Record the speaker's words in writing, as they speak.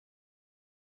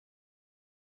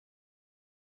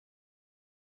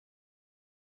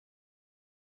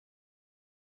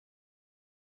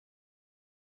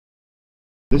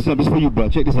This is for you, bro.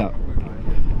 Check this out.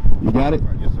 You got it?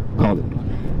 Yes, sir. Call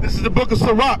it. This is the book of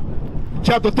Sirach,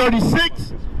 chapter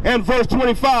 36 and verse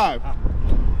 25.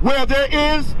 Where there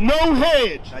is no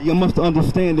hedge. Now, you must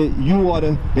understand that you are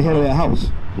the head of that house,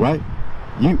 right?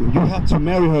 You have to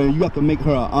marry her, and you have to make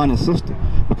her an honest sister,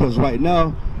 because right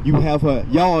now you have her,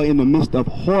 y'all are in the midst of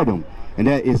whoredom, and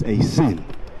that is a sin.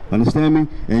 Understand me?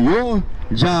 And your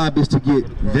job is to get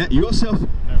that yourself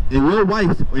and your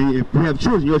wife, and if you have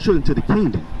children, your children to the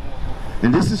kingdom.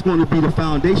 And this is going to be the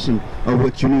foundation of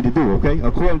what you need to do, okay?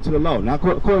 According to the law, not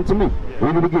according to me.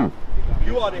 Read it again.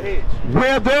 You are the hedge.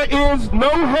 Where there is no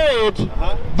hedge,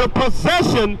 the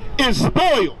possession is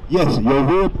spoiled. Yes, your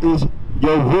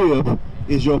rib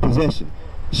is your possession.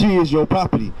 She is your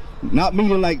property. Not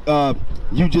meaning like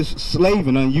you just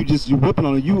slaving her, you whipping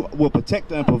on her. You will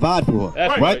protect her and provide for her.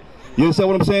 That's right? You understand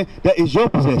what I'm saying? That is your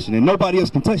possession, and nobody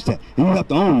else can touch that. And you have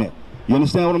to own that. You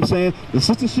understand what I'm saying? The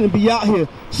sisters shouldn't be out here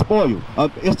spoiled.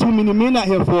 There's too many men out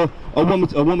here for a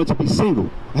woman to be single,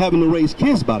 having to raise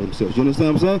kids by themselves. You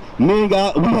understand what I'm saying? Men,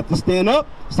 we have to stand up,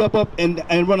 step up, and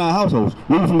run our households.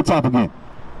 Read from the top again.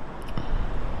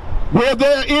 Where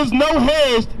there is no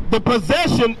hedge, the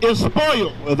possession is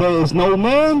spoiled. Where there is no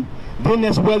man, then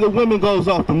that's where the woman goes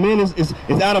off. The man is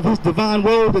out of his divine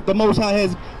role that the Most High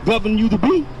has governed you to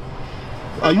be.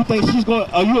 You think she's going?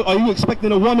 Are you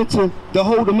expecting a woman to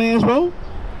hold a man's role?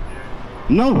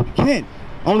 No, you can't.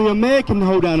 Only a man can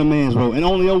hold down a man's role, and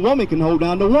only a woman can hold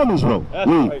down the woman's role. That's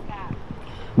right.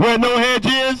 Where no hedge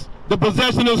is, the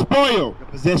possession is spoiled. The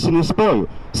possession is spoiled.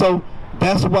 So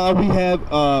that's why we have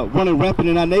running rampant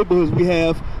in our neighborhoods. We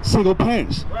have single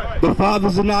parents. Right. The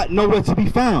fathers are not nowhere to be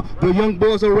found. The young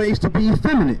boys are raised to be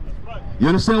effeminate. Right. You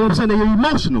understand what I'm saying? They're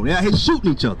emotional. They're out here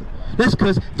shooting each other. That's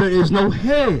because there is no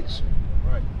hedge.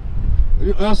 You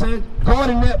know what I'm saying?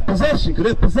 Guarding that possession, because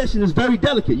that possession is very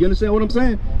delicate. You understand what I'm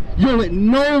saying? You don't let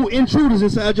no intruders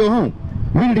inside your home.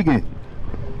 Read it again.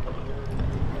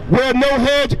 Where no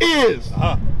hedge is,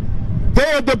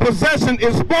 there the possession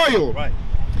is spoiled. Right.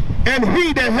 And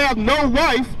he that hath no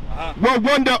wife will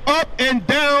wander up and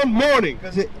down mourning.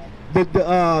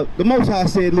 The Most High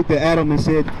said, looked at Adam and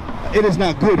said, it is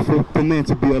not good for man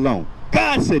to be alone.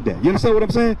 God said that. You understand what I'm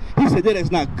saying? He said that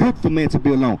it's not good for man to be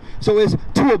alone. So it's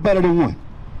two are better than one.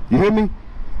 You hear me?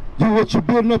 What you're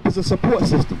building up is a support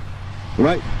system,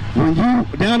 right? When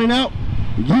you down and out,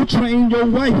 you train your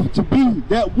wife to be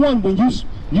that one. When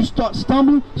you start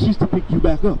stumbling, she's to pick you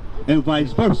back up, and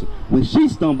vice versa. When she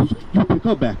stumbles, you pick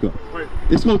her back up. Right.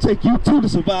 It's going to take you two to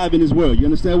survive in this world. You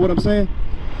understand what I'm saying?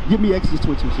 Give me Exodus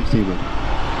 22:16,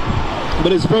 right?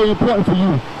 But it's very important for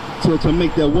you to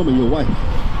make that woman your wife.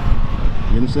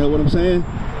 You understand what I'm saying?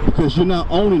 Because you're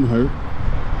not owning her.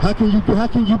 How can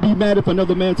you be mad if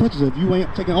another man touches her if you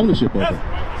ain't taking ownership of her? That's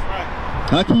right.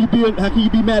 How can you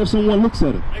be mad if someone looks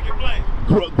at her, Make it plain.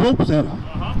 gropes at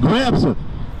her, grabs her,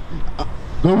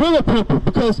 gorilla pimp her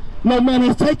because no man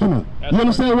has taken her? You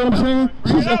understand what I'm saying?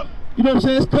 She's you know what I'm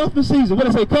saying? It's cuffing season. What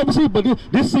I say, cuffing season, but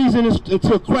this season is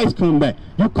until Christ come back.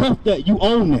 You cuff that, you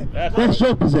own that. That's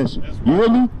your possession. You hear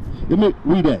me? Let me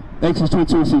read that. Exodus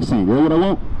 22:16. You know what I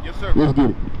want? Yes, sir. Let's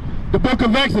get it. The book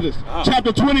of Exodus,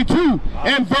 chapter 22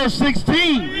 and verse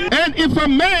 16. And if a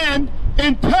man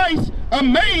entice a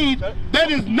maid that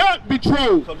is not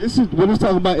betrothed. So this is what it's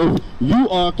talking about. If you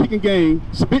are kicking game,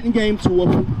 spitting game to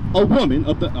a woman,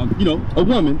 a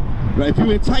woman, right? If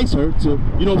you entice her to,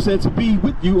 you know what I'm saying, to be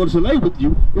with you or to lay with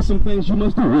you, there's some things you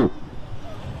must do.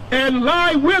 And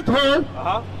lie with her,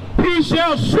 he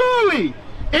shall surely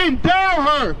endow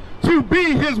her to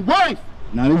be his wife.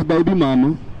 Not his baby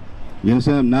mama. You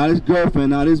understand? Not his girlfriend,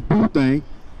 not his boo thing.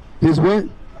 His what?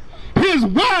 His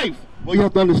wife. What you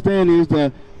have to understand is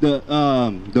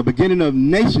the beginning of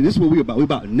nation. This is what we're about. We're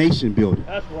about nation building.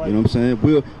 That's right. You know what I'm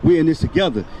saying? We're in this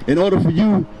together. In order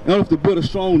to build a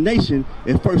strong nation,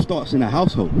 it first starts in the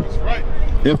household. That's right.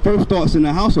 It first starts in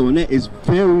the household, and that is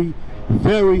very,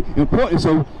 very important.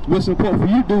 So what's important for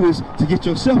you to do is to get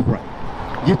yourself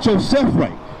right. Get yourself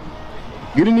right.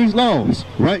 Get in these laws,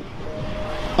 right?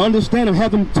 Understand them,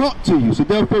 have them taught to you. So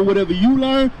therefore, whatever you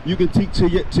learn, you can teach to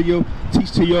your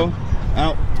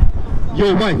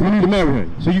wife. You need to marry her,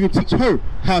 so you can teach her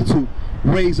how to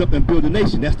raise up and build a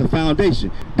nation. That's the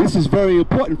foundation. This is very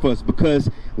important for us because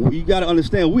you got to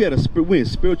understand we're in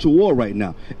spiritual war right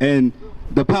now, and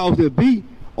the powers that be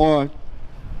are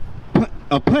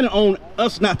planning on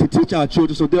us not to teach our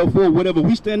children. So therefore, whatever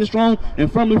we standing strong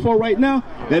and firmly for right now,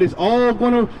 that is all they're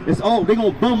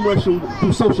gonna bum rush them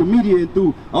through social media and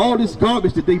through all this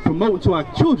garbage that they promote to our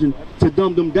children to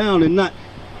dumb them down and not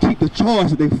keep the charge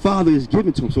that their father is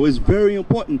giving to them. So it's very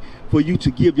important for you to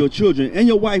give your children and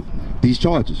your wife these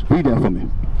charges. Read that for me.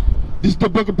 This is the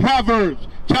book of Proverbs,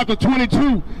 chapter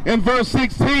 22 and verse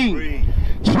 16. Read.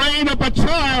 Train up a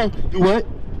child. What?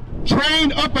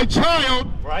 Train up a child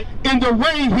Right. in the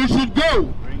way he should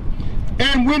go. Read.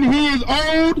 And when he is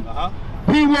old,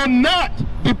 he will not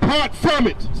depart from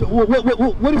it. So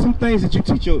what are some things that you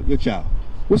teach your child?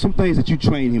 What's some things that you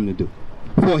train him to do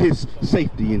for his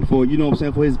safety and for, you know what I'm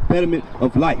saying, for his betterment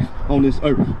of life on this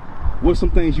earth? What are some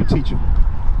things you teach him?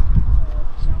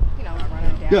 You know,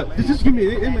 running down. Yeah, just give me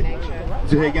it.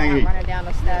 Running down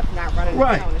the steps, not running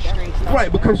down the streets.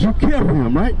 Right, because you care for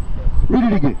him, right?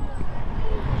 Read it again.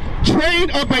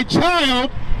 Train up a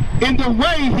child in the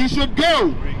way he should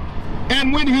go.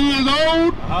 And when he is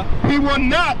old, he will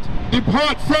not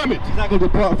depart from it. He's not going to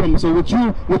depart from it. So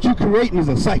what you creating is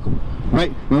a cycle,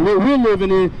 right? And what we're living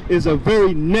in is a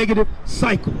very negative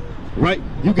cycle, right?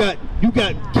 You got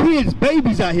kids,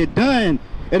 babies out here dying.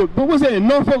 And what was that in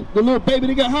Norfolk? The little baby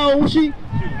they got, how old was she?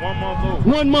 She was 1 month old.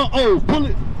 1 month old.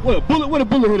 What a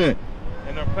bullet hit her.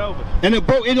 In her pelvis.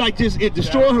 And it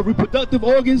destroyed her reproductive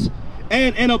organs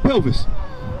and her pelvis.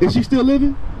 Is she still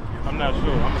living? I'm not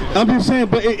sure. I'm just saying,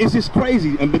 but it's just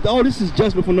crazy. But all this is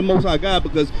judgment from the Most High God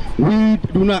because we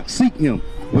do not seek Him.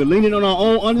 We're leaning on our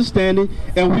own understanding,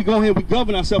 and we go ahead and we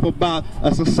govern ourselves about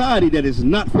a society that is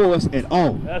not for us at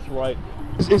all. That's right.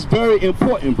 It's very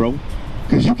important, bro,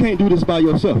 because you can't do this by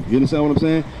yourself. You understand what I'm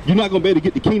saying? You're not going to be able to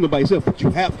get the kingdom by yourself, but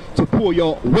you have to pull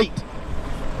your weight.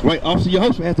 Right? Officer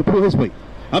Yehoshua has to pull his weight.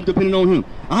 I'm depending on him.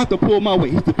 I have to pull my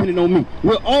weight. He's depending on me.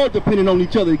 We're all depending on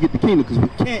each other to get the kingdom because we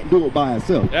can't do it by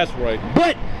ourselves. That's right.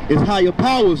 But it's higher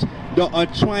powers that are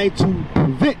trying to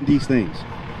prevent these things.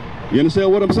 You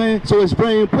understand what I'm saying? So it's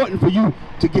very important for you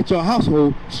to get your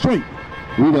household straight.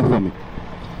 Read that for me.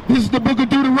 This is the book of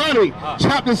Deuteronomy,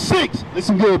 chapter 6.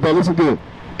 Listen good, bro. Listen good.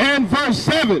 And verse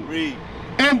 7. Read.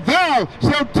 And thou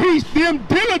shalt teach them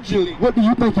diligently. What do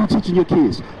you think you're teaching your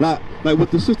kids? Like what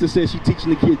the sister said, she teaching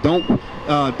the kids, don't.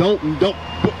 I'm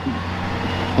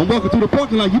walking through the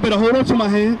parking lot, you better hold on to my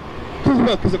hand. Because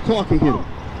what? Because a car can hit him.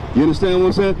 You understand what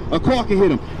I'm saying? A car can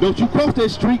hit him. Don't you cross that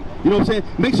street, you know what I'm saying?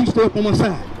 Make sure you stay up on my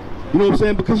side. You know what I'm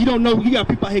saying? Because you don't know, you got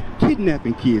people out here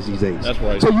kidnapping kids these days. That's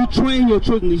right. So you train your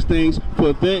children these things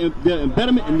for their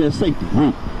betterment and their safety.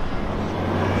 Read.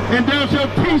 And thou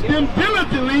shalt teach them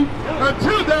diligently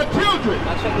unto their children.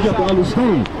 You have to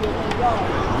understand.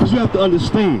 Because you have to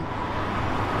understand.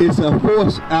 It's a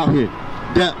force out here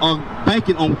that are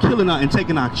banking on killing our and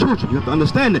taking our children. You have to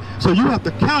understand that. So you have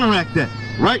to counteract that,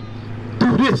 right?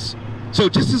 Through this. So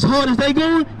just as hard as they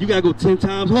going, you gotta go 10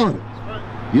 times harder.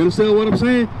 You understand what I'm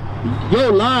saying?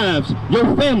 Your lives,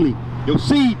 your family, your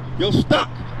seed, your stock,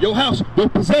 your house, your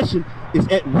possession is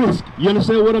at risk. You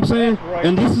understand what I'm saying? Right.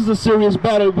 And this is a serious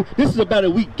battle. This is a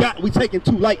battle we taking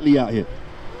too lightly out here.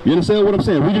 You understand what I'm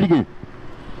saying? Read it again.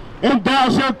 And thou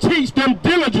shalt teach them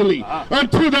diligently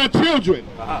unto their children,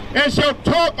 and shalt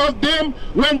talk of them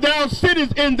when thou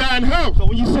sittest in thine house. So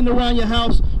when you sitting around your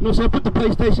house, you know what I'm saying, put the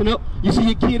PlayStation up, you see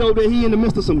your kid over there, he in the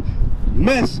midst of some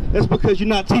mess, that's because you're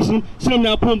not teaching him. Sit him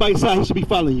down, put him by your side, he should be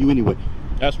following you anyway.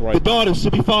 That's right. The daughter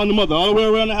should be following the mother all the way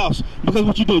around the house. Because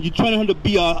what you're doing, you're training him to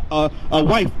be a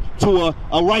wife to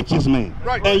a righteous man.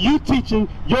 Right. And you teaching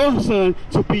your son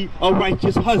to be a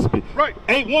righteous husband. Right.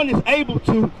 One is able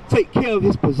to take care of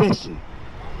his possession.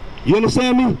 You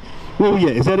understand me? Where we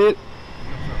at? Is that it?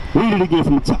 Read it again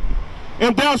from the top.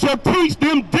 And thou shalt teach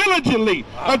them diligently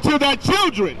unto thy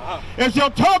children, and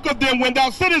shalt talk of them when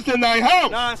thou sittest in thy house,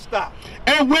 Non-stop.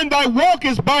 and when thou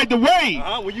walkest by the way.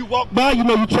 When you walk By, you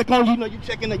know, you check on, you know, you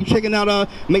checking out,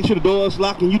 make sure the door is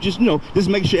locked, and you just, you know, just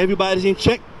make sure everybody's in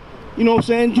check. You know what I'm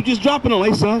saying? You just drop it on,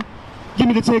 hey son, give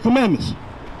me the 10 commandments.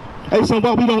 Hey son,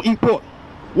 why we don't eat pork?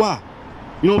 Why?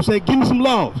 You know what I'm saying? Give me some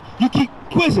laws. You keep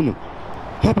quizzing them,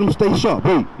 helping them stay sharp.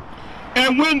 Read.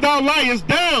 And when thou liest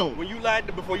down, when you lie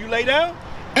before you lay down,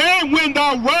 and when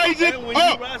thou risest and when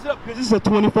up. you rise up. Because this is a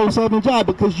 24/7 job,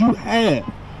 because you have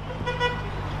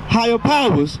higher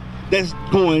powers that's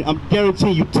going, I'm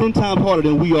guaranteeing you, 10 times harder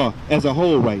than we are as a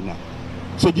whole right now.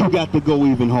 So you got to go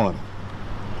even harder.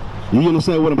 You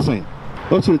understand what I'm saying?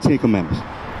 Go to the 10 commandments.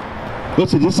 Go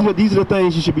to these are the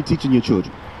things you should be teaching your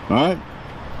children. All right?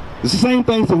 It's the same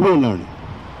things that we're learning.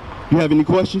 You have any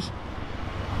questions?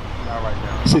 Not right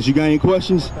now. Since you got any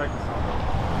questions?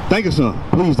 Thank you, son.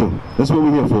 Please do. That's what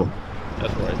we're here for.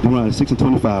 That's right. Deuteronomy 6 and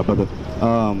 25, brother.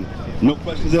 No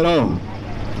questions at all.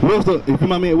 If you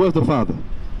mind me, where's the father?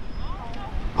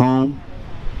 Home.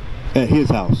 At his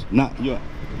house. Not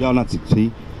y'all not to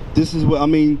see. This is what I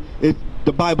mean.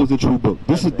 The Bible's the true book.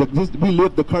 We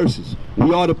live the curses.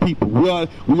 We are the people. We are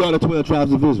the 12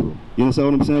 tribes of Israel. You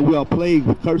understand what I'm saying? We are plagued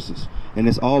with curses, and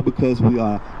it's all because we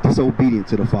are disobedient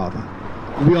to the Father.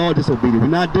 we all disobedient. We're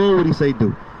not doing what he say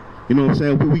do. You know what I'm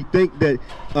saying? We think that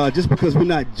just because we're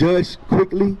not judged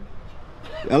quickly,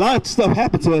 a lot of stuff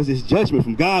happens to us is judgment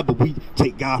from God, but we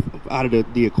take God out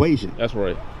of the equation. That's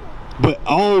right. But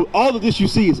all of this you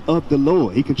see is of the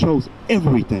Lord. He controls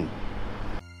everything.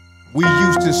 We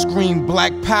used to scream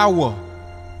black power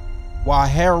while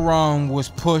heroin was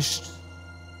pushed.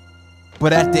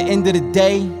 But at the end of the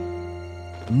day,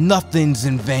 nothing's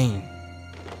in vain.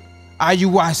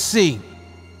 IUIC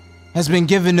has been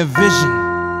given a vision.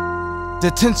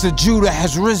 The tents of Judah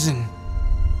has risen.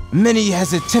 Many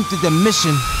has attempted the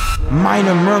mission.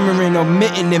 Minor murmuring,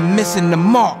 omitting, and missing the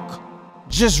mark.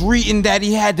 Just reading that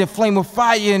he had the flame of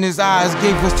fire in his eyes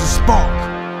gave us the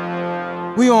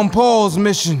spark. We on Paul's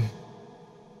mission.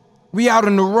 We out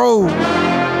on the road,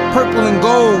 purple and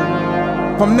gold.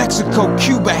 From Mexico,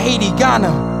 Cuba, Haiti,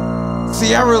 Ghana,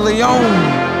 Sierra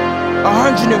Leone.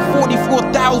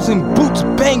 144,000 boots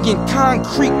banging,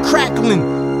 concrete crackling.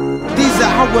 These are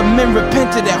how men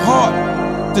repented at heart.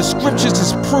 The scriptures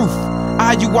is proof.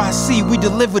 IUIC, we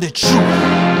deliver the truth.